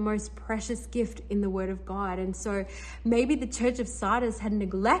given the most precious gift in the word of God. And so maybe the church of Sardis had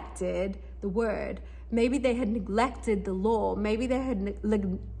neglected the word. Maybe they had neglected the law. Maybe they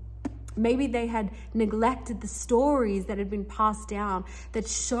had neglected the stories that had been passed down that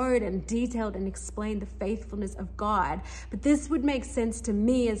showed and detailed and explained the faithfulness of God. But this would make sense to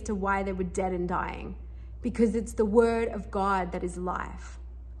me as to why they were dead and dying, because it's the word of God that is life.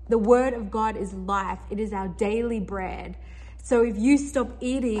 The word of God is life. It is our daily bread. So if you stop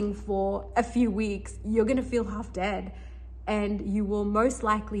eating for a few weeks, you're going to feel half dead, and you will most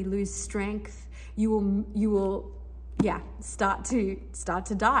likely lose strength. You will start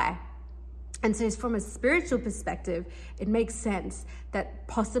to die. And so from a spiritual perspective, it makes sense that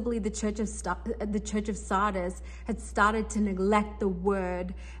possibly the church of Sardis had started to neglect the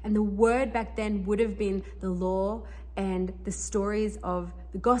word. And the word back then would have been the law and the stories of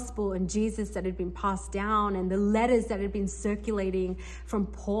the gospel and Jesus that had been passed down, and the letters that had been circulating from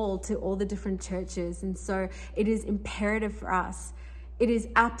Paul to all the different churches. And so it is imperative for us it is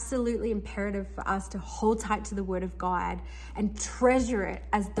absolutely imperative for us to hold tight to the word of God and treasure it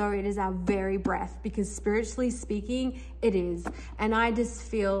as though it is our very breath, because spiritually speaking, it is. And I just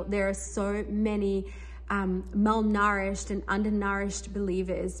feel there are so many malnourished and undernourished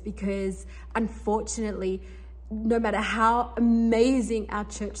believers, because unfortunately, no matter how amazing our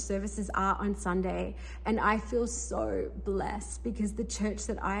church services are on Sunday, and I feel so blessed because the church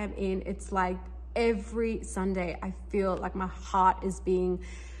that I am in, it's like every Sunday I feel like my heart is being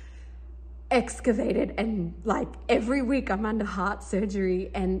excavated, and like every week I'm under heart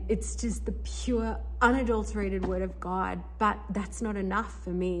surgery, and it's just the pure, unadulterated word of God. But that's not enough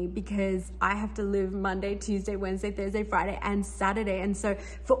for me, because I have to live Monday, Tuesday, Wednesday, Thursday, Friday, and Saturday. And so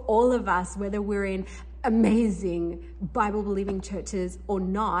for all of us, whether we're in amazing Bible-believing churches or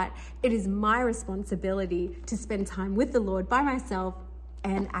not, it is my responsibility to spend time with the Lord by myself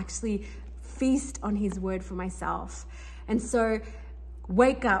and actually feast on his word for myself. And so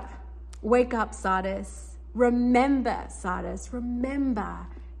wake up, Sardis. Remember, Sardis, remember.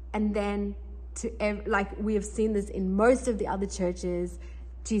 And then like we have seen this in most of the other churches,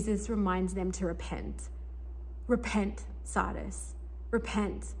 Jesus reminds them to repent. Repent, Sardis,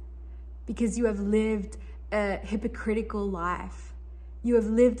 repent. Because you have lived a hypocritical life. You have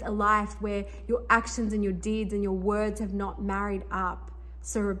lived a life where your actions and your deeds and your words have not married up.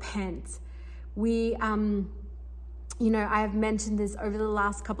 So repent. I have mentioned this over the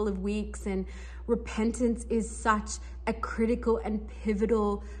last couple of weeks, and repentance is such a critical and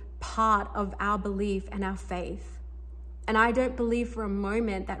pivotal part of our belief and our faith. And I don't believe for a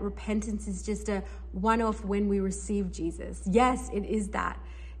moment that repentance is just a one-off when we receive Jesus. Yes, it is that.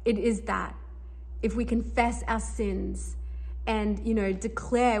 It is that. If we confess our sins and,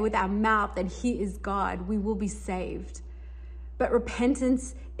 declare with our mouth that he is God, we will be saved. But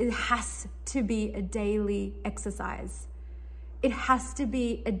repentance, it has to be a daily exercise. It has to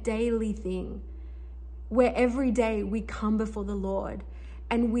be a daily thing where every day we come before the Lord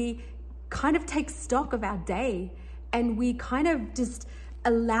and we kind of take stock of our day, and we kind of just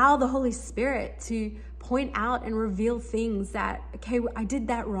allow the Holy Spirit to point out and reveal things that, okay, I did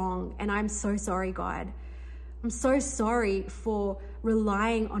that wrong, and I'm so sorry, God. I'm so sorry for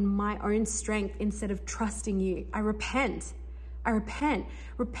relying on my own strength instead of trusting you. I repent.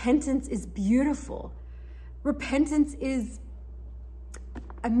 Repentance is beautiful. Repentance is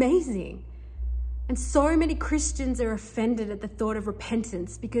amazing. And so many Christians are offended at the thought of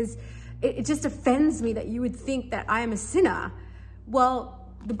repentance, because it just offends me that you would think that I am a sinner. Well,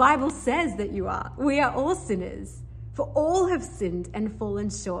 the Bible says that you are. We are all sinners, for all have sinned and fallen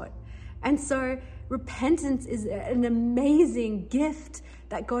short. And so repentance is an amazing gift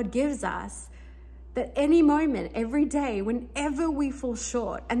that God gives us, that any moment, every day, whenever we fall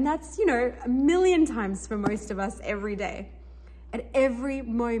short, and that's, a million times for most of us every day, at every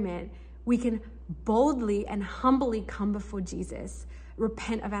moment, we can boldly and humbly come before Jesus,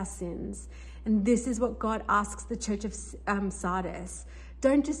 repent of our sins. And this is what God asks the church of Sardis.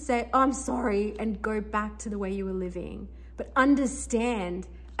 Don't just say, oh, I'm sorry, and go back to the way you were living, but understand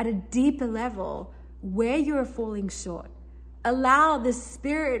at a deeper level where you are falling short. Allow the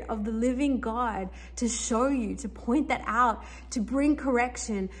Spirit of the living God to show you, to point that out, to bring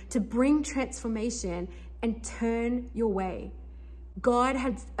correction, to bring transformation, and turn your way. God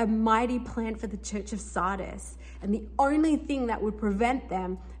had a mighty plan for the church of Sardis, and the only thing that would prevent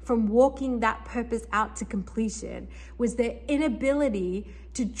them from walking that purpose out to completion was their inability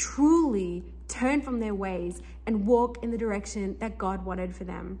to truly turn from their ways and walk in the direction that God wanted for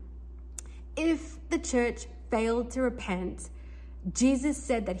them. If the church failed to repent, Jesus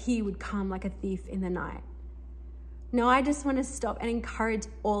said that he would come like a thief in the night. Now, I just want to stop and encourage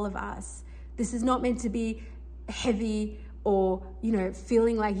all of us. This is not meant to be heavy or,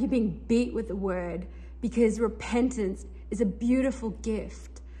 feeling like you're being beat with the word, because repentance is a beautiful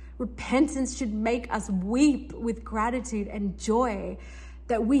gift. Repentance should make us weep with gratitude and joy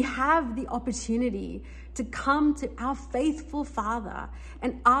that we have the opportunity to come to our faithful Father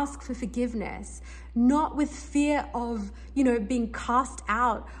and ask for forgiveness, not with fear of, being cast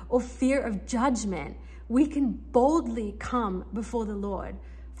out or fear of judgment. We can boldly come before the Lord.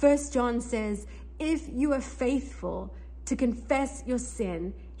 1 John says, if you are faithful to confess your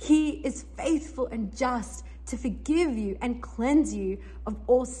sin, he is faithful and just to forgive you and cleanse you of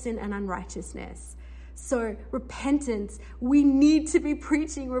all sin and unrighteousness. So repentance, we need to be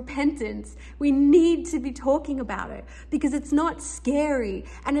preaching repentance. We need to be talking about it, because it's not scary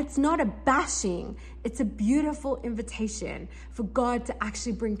and it's not a bashing. It's a beautiful invitation for God to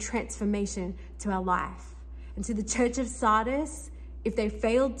actually bring transformation to our life. And to the church of Sardis, if they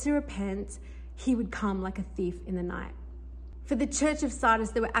failed to repent, he would come like a thief in the night. For the church of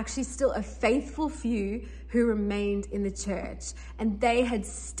Sardis, there were actually still a faithful few who remained in the church, and they had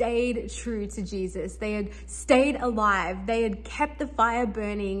stayed true to Jesus. They had stayed alive. They had kept the fire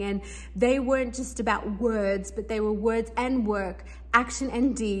burning, and they weren't just about words, but they were words and work, action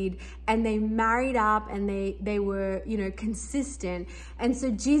and deed, and they married up, and they were, consistent. And so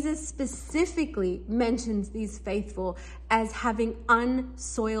Jesus specifically mentions these faithful as having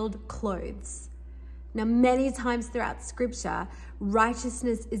unsoiled clothes. Now, many times throughout Scripture,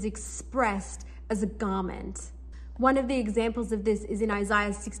 righteousness is expressed as a garment. One of the examples of this is in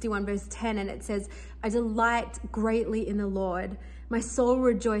Isaiah 61 verse 10, and it says, "I delight greatly in the Lord. My soul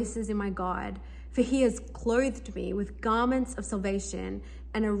rejoices in my God, for he has clothed me with garments of salvation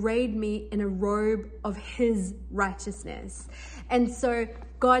and arrayed me in a robe of his righteousness." And so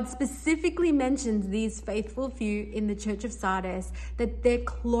God specifically mentions these faithful few in the church of Sardis, that their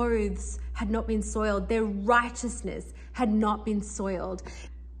clothes had not been soiled, their righteousness had not been soiled.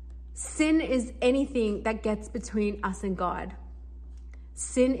 Sin is anything that gets between us and God.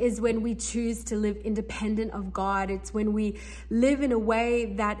 Sin is when we choose to live independent of God. It's when we live in a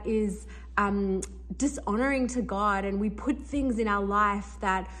way that is dishonoring to God, and we put things in our life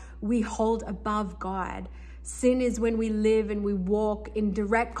that we hold above God. Sin is when we live and we walk in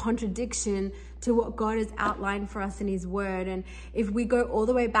direct contradiction to what God has outlined for us in his word. And if we go all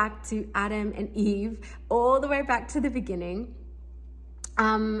the way back to Adam and Eve, all the way back to the beginning,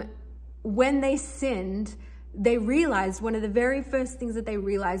 when they sinned, they realized, one of the very first things that they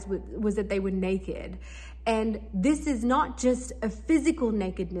realized was that they were naked. And this is not just a physical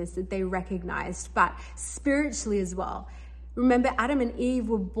nakedness that they recognized, but spiritually as well. Remember, Adam and Eve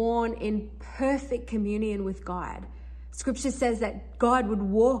were born in perfect communion with God. Scripture says that God would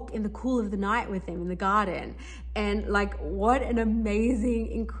walk in the cool of the night with them in the garden. And what an amazing,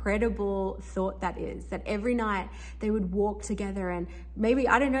 incredible thought that is, that every night they would walk together and maybe,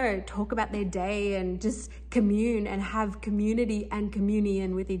 talk about their day and just commune and have community and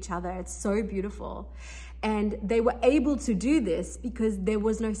communion with each other. It's so beautiful. And they were able to do this because there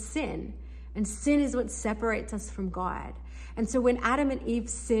was no sin. And sin is what separates us from God. And so when Adam and Eve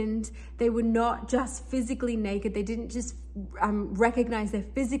sinned, they were not just physically naked. They didn't just recognize their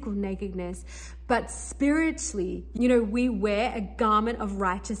physical nakedness, but spiritually, we wear a garment of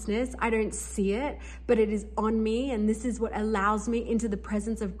righteousness. I don't see it, but it is on me. And this is what allows me into the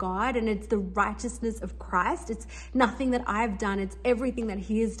presence of God. And it's the righteousness of Christ. It's nothing that I've done. It's everything that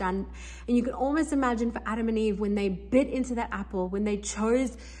he has done. And you can almost imagine for Adam and Eve, when they bit into that apple, when they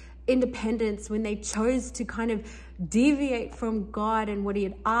chose independence, when they chose to kind of deviate from God and what he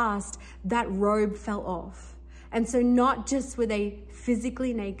had asked, that robe fell off. And so not just were they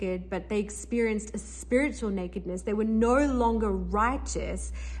physically naked, but they experienced a spiritual nakedness. They were no longer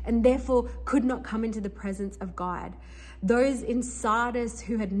righteous and therefore could not come into the presence of God. Those in Sardis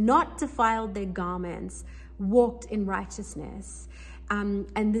who had not defiled their garments walked in righteousness.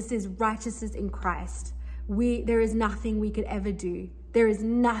 And this is righteousness in Christ. There is nothing we could ever do. There is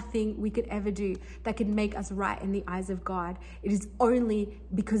nothing we could ever do that could make us right in the eyes of God. It is only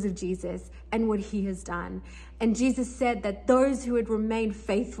because of Jesus and what he has done. And Jesus said that those who had remained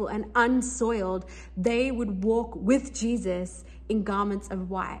faithful and unsoiled, they would walk with Jesus in garments of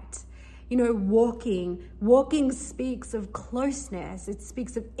white. Walking speaks of closeness. It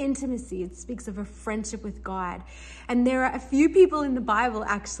speaks of intimacy. It speaks of a friendship with God. And there are a few people in the Bible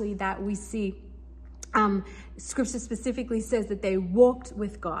actually that we see Scripture specifically says that they walked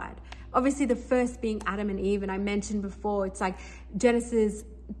with God. Obviously, the first being Adam and Eve, and I mentioned before, it's like Genesis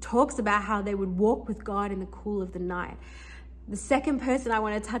talks about how they would walk with God in the cool of the night. The second person I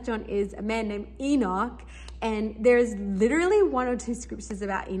want to touch on is a man named Enoch, and there's literally one or two scriptures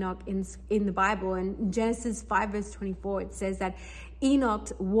about Enoch in the Bible. And in Genesis 5 verse 24, it says that Enoch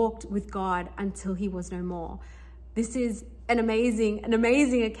walked with God until he was no more. This is an amazing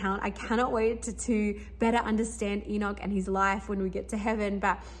account. I cannot wait to better understand Enoch and his life when we get to heaven.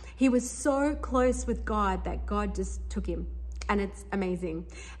 But he was so close with God that God just took him. And it's amazing.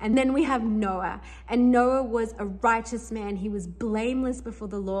 And then we have Noah. And Noah was a righteous man. He was blameless before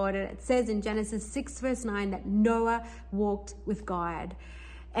the Lord. And it says in Genesis 6 verse 9 that Noah walked with God.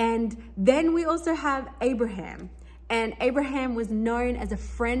 And then we also have Abraham. And Abraham was known as a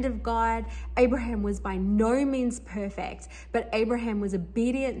friend of God. Abraham was by no means perfect, but Abraham was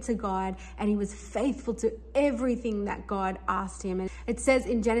obedient to God and he was faithful to everything that God asked him. And it says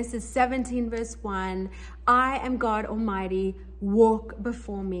in Genesis 17 verse 1, "I am God Almighty, walk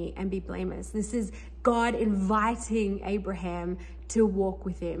before me and be blameless." This is God inviting Abraham to walk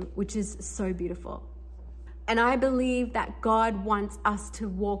with him, which is so beautiful. And I believe that God wants us to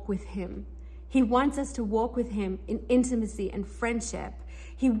walk with him. He wants us to walk with him in intimacy and friendship.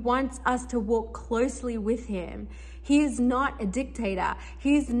 He wants us to walk closely with him. He is not a dictator.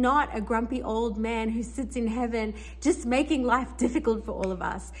 He is not a grumpy old man who sits in heaven just making life difficult for all of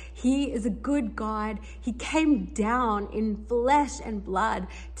us. He is a good God. He came down in flesh and blood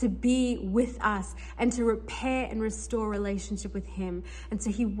to be with us and to repair and restore relationship with him. And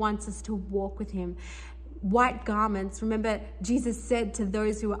so he wants us to walk with him. White garments. Remember, Jesus said to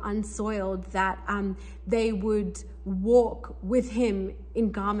those who were unsoiled that they would walk with him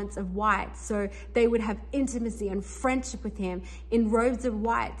in garments of white. So they would have intimacy and friendship with him. In robes of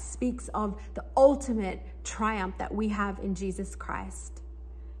white speaks of the ultimate triumph that we have in Jesus Christ.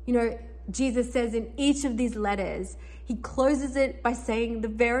 You know, Jesus says in each of these letters, he closes it by saying the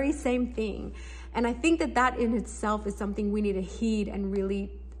very same thing. And I think that in itself is something we need to heed and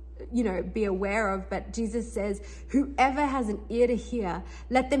really be aware of. But Jesus says, whoever has an ear to hear,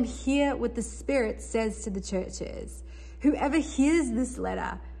 let them hear what the Spirit says to the churches. Whoever hears this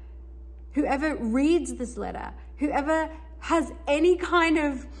letter, whoever reads this letter, whoever has any kind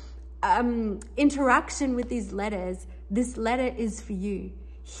of interaction with these letters, this letter is for you.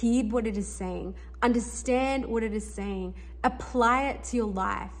 Heed what it is saying. Understand what it is saying. Apply it to your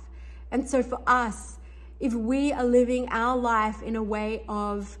life. And so for us, if we are living our life in a way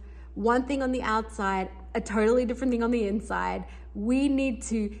of one thing on the outside, a totally different thing on the inside, we need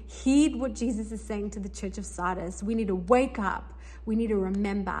to heed what Jesus is saying to the church of Sardis. We need to wake up, we need to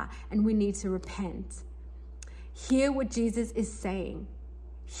remember, and we need to repent. Hear what Jesus is saying.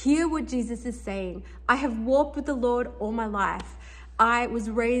 Hear what Jesus is saying. I have walked with the Lord all my life. I was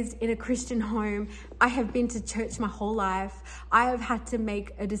raised in a Christian home. I have been to church my whole life. I have had to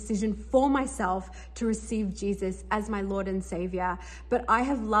make a decision for myself to receive Jesus as my Lord and Savior. But I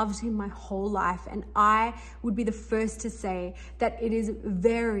have loved him my whole life. And I would be the first to say that it is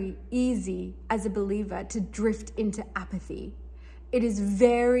very easy as a believer to drift into apathy. It is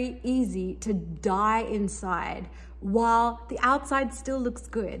very easy to die inside while the outside still looks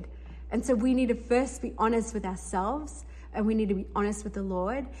good. And so we need to first be honest with ourselves, and we need to be honest with the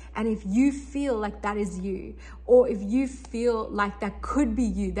Lord. And if you feel like that is you, or if you feel like that could be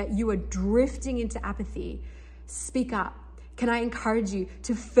you, that you are drifting into apathy, speak up. Can I encourage you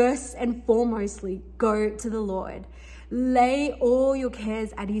to first and foremostly go to the Lord? Lay all your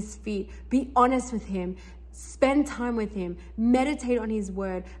cares at his feet. Be honest with him. Spend time with him, meditate on his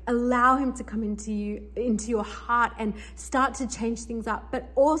word, allow him to come into your heart and start to change things up,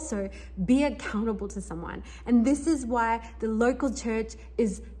 but also be accountable to someone. And this is why the local church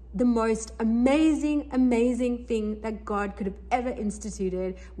is the most amazing thing that God could have ever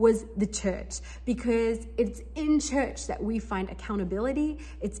instituted, was the church, because it's in church that we find accountability.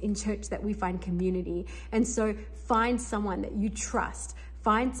 It's in church that we find community. And so find someone that you trust,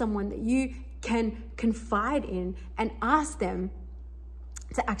 find someone that you can confide in, and ask them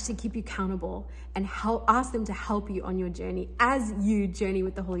to actually keep you accountable and ask them to help you on your journey as you journey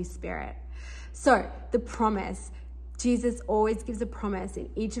with the Holy Spirit. So the promise, Jesus always gives a promise. In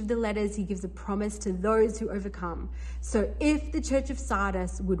each of the letters, he gives a promise to those who overcome. So if the church of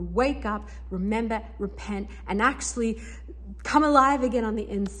Sardis would wake up, remember, repent, and actually come alive again on the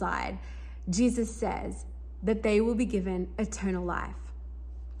inside, Jesus says that they will be given eternal life.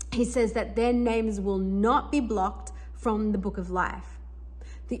 He says that their names will not be blocked from the book of life.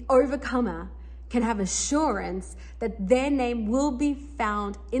 The overcomer can have assurance that their name will be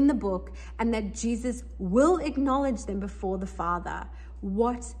found in the book and that Jesus will acknowledge them before the Father.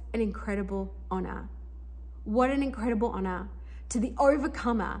 What an incredible honor. What an incredible honor. To the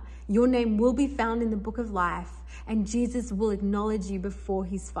overcomer, your name will be found in the book of life and Jesus will acknowledge you before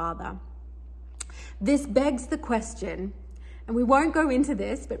his Father. This begs the question, and we won't go into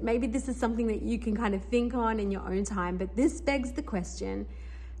this, but maybe this is something that you can kind of think on in your own time. But this begs the question,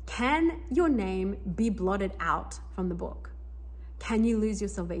 can your name be blotted out from the book? Can you lose your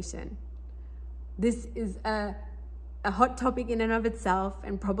salvation? This is a hot topic in and of itself,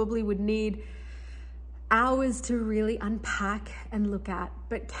 and probably would need hours to really unpack and look at.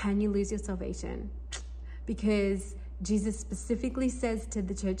 But can you lose your salvation? Because Jesus specifically says to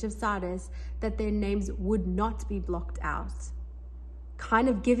the church of Sardis that their names would not be blocked out, kind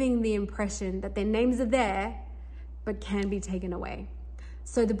of giving the impression that their names are there, but can be taken away.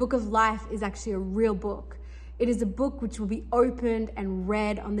 So the book of life is actually a real book. It is a book which will be opened and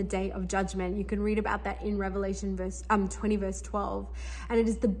read on the day of judgment. You can read about that in Revelation 20 verse 12. And it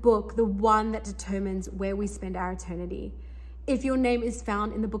is the book, the one that determines where we spend our eternity. If your name is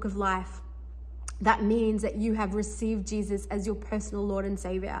found in the book of life, That means that you have received Jesus as your personal Lord and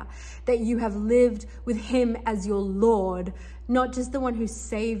Savior, that you have lived with him as your Lord, not just the one who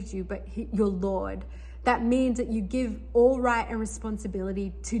saved you, but your Lord. That means that you give all right and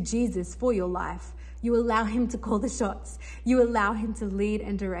responsibility to Jesus for your life. You allow him to call the shots. You allow him to lead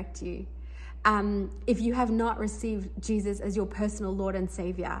and direct you. If you have not received Jesus as your personal Lord and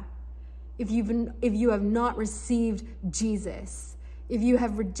Savior, if you have not received Jesus, if you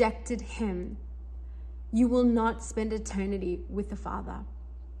have rejected him, you will not spend eternity with the Father.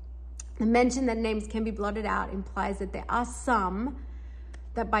 The mention that names can be blotted out implies that there are some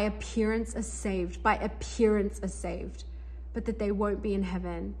that by appearance are saved, but that they won't be in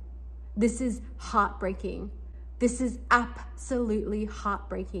heaven. This is heartbreaking. This is absolutely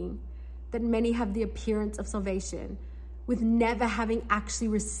heartbreaking, that many have the appearance of salvation with never having actually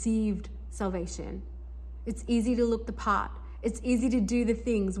received salvation. It's easy to look the part. It's easy to do the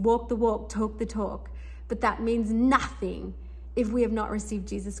things, walk the walk, talk the talk. But that means nothing if we have not received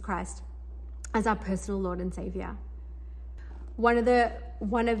Jesus Christ as our personal Lord and Savior. One of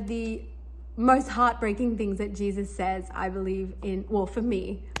the most heartbreaking things that Jesus says, I believe for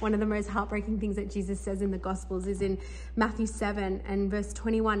me, one of the most heartbreaking things that Jesus says in the Gospels is in Matthew 7 and verse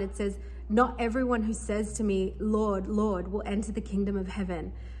 21. It says, "Not everyone who says to me, 'Lord, Lord,' will enter the kingdom of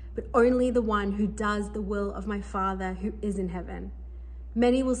heaven, but only the one who does the will of my Father who is in heaven.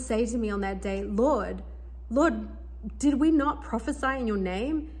 Many will say to me on that day, 'Lord, Lord, did we not prophesy in your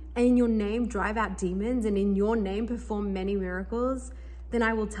name, and in your name drive out demons, and in your name perform many miracles?' Then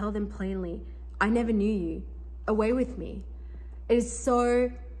I will tell them plainly, 'I never knew you. Away with me.'" It is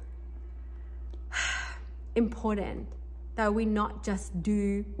so important that we not just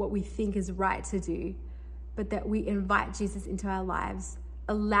do what we think is right to do, but that we invite Jesus into our lives,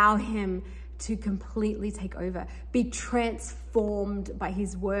 allow him to completely take over, be transformed by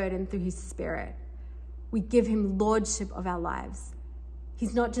his word and through his spirit. We give him lordship of our lives.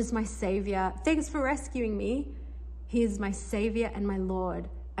 He's not just my Savior. Thanks for rescuing me. He is my Savior and my Lord.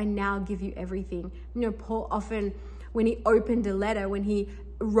 I now give you everything. Paul often, when he opened a letter, when he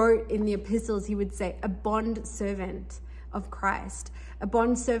wrote in the epistles, he would say, a bond servant of Christ. A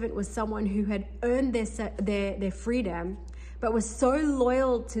bond servant was someone who had earned their freedom, but was so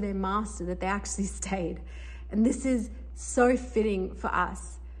loyal to their master that they actually stayed. And this is so fitting for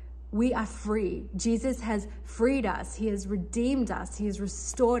us. We are free. Jesus has freed us. He has redeemed us. He has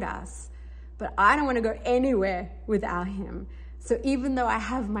restored us. But I don't want to go anywhere without him. So even though I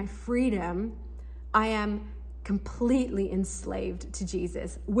have my freedom, I am completely enslaved to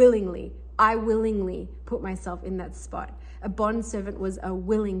Jesus. Willingly. I willingly put myself in that spot. A bondservant was a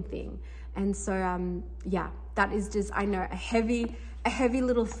willing thing. And so, that is just, I know, a heavy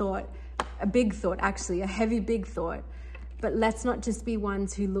little thought, a big thought, actually, a heavy, big thought. But let's not just be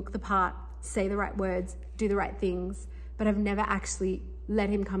ones who look the part, say the right words, do the right things, but have never actually let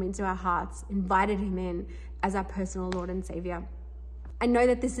him come into our hearts, invited him in as our personal Lord and Savior. I know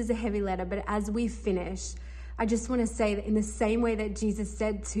that this is a heavy letter, but as we finish, I just want to say that in the same way that Jesus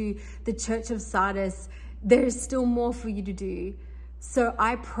said to the church of Sardis, there is still more for you to do. So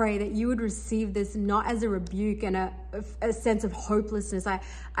I pray that you would receive this not as a rebuke and a sense of hopelessness. I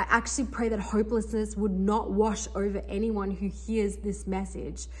actually pray that hopelessness would not wash over anyone who hears this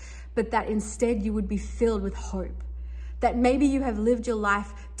message, but that instead you would be filled with hope. That maybe you have lived your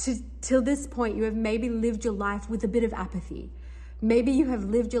life till this point, you have maybe lived your life with a bit of apathy. Maybe you have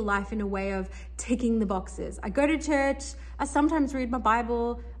lived your life in a way of ticking the boxes. I go to church, I sometimes read my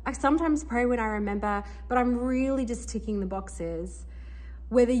Bible, I sometimes pray when I remember, but I'm really just ticking the boxes.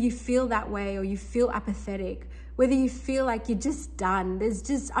 Whether you feel that way or you feel apathetic, whether you feel like you're just done,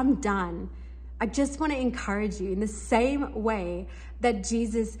 I'm done. I just want to encourage you in the same way that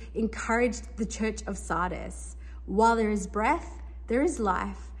Jesus encouraged the church of Sardis. While there is breath, there is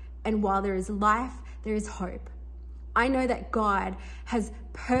life. And while there is life, there is hope. I know that God has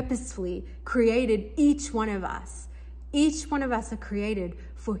purposefully created each one of us. Each one of us are created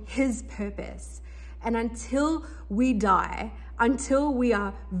for his purpose. And until we die, until we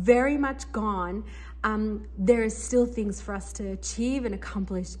are very much gone, there is still things for us to achieve and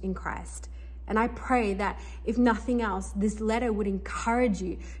accomplish in Christ. And I pray that if nothing else, this letter would encourage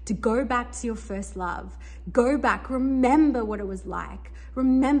you to go back to your first love. Go back, remember what it was like.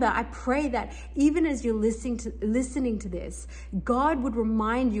 Remember, I pray that even as you're listening to this, God would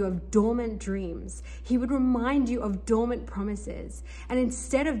remind you of dormant dreams. He would remind you of dormant promises. And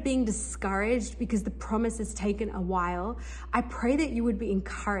instead of being discouraged because the promise has taken a while, I pray that you would be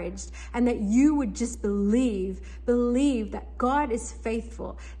encouraged and that you would just believe that God is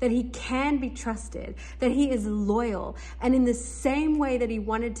faithful, that he can be trusted, that he is loyal. And in the same way that he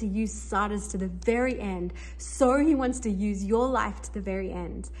wanted to use Sardis to the very end, so he wants to use your life to the very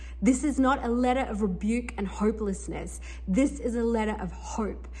end. This is not a letter of rebuke and hopelessness. This is a letter of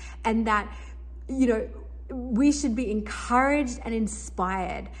hope. And that, we should be encouraged and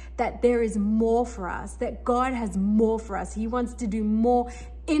inspired that there is more for us, that God has more for us. He wants to do more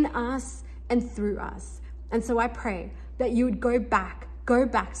in us and through us. And so I pray that you would go back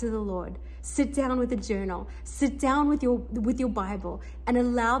to the Lord. Sit down with a journal, sit down with your Bible, and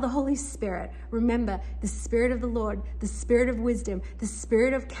allow the Holy Spirit. Remember, the Spirit of the Lord, the Spirit of wisdom, the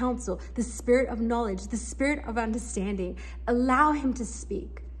Spirit of counsel, the Spirit of knowledge, the Spirit of understanding. Allow him to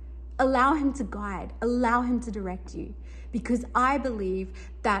speak. Allow him to guide. Allow him to direct you. Because I believe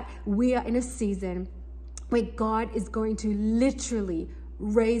that we are in a season where God is going to literally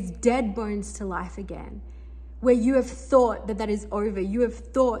raise dead bones to life again. Where you have thought that is over. You have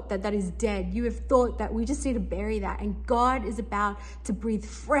thought that is dead. You have thought that we just need to bury that. And God is about to breathe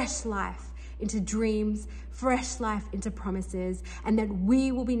fresh life into dreams, fresh life into promises, and that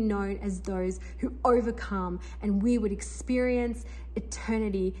we will be known as those who overcome, and we would experience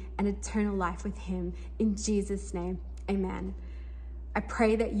eternity and eternal life with him. In Jesus' name, amen. I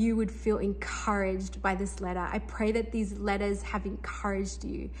pray that you would feel encouraged by this letter. I pray that these letters have encouraged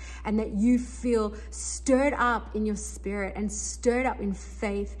you and that you feel stirred up in your spirit and stirred up in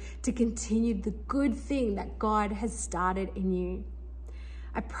faith to continue the good thing that God has started in you.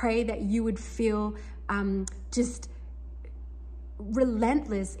 I pray that you would feel just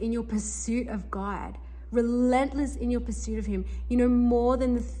relentless in your pursuit of God. Relentless in your pursuit of him, more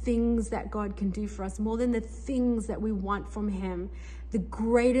than the things that God can do for us, more than the things that we want from him. The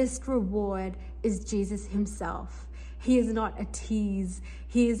greatest reward is Jesus himself. He is not a tease.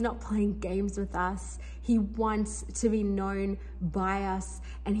 He is not playing games with us. He wants to be known by us,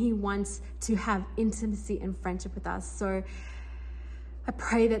 and he wants to have intimacy and friendship with us. So I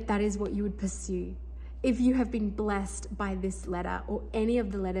pray that is what you would pursue. If you have been blessed by this letter or any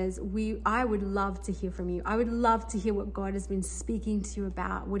of the letters, I would love to hear from you. I would love to hear what God has been speaking to you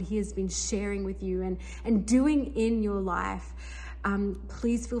about, what he has been sharing with you and doing in your life.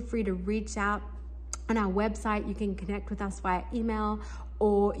 Please feel free to reach out on our website. You can connect with us via email,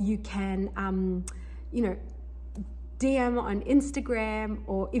 or you can, DM on Instagram,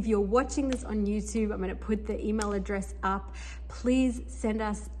 or if you're watching this on YouTube, I'm going to put the email address up. Please send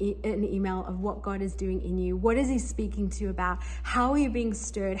us an email of what God is doing in you. What is he speaking to you about? How are you being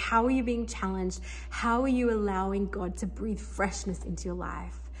stirred? How are you being challenged? How are you allowing God to breathe freshness into your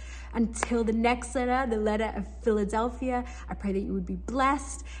life? Until the next letter, the letter of Philadelphia, I pray that you would be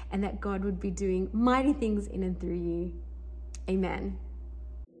blessed and that God would be doing mighty things in and through you. Amen.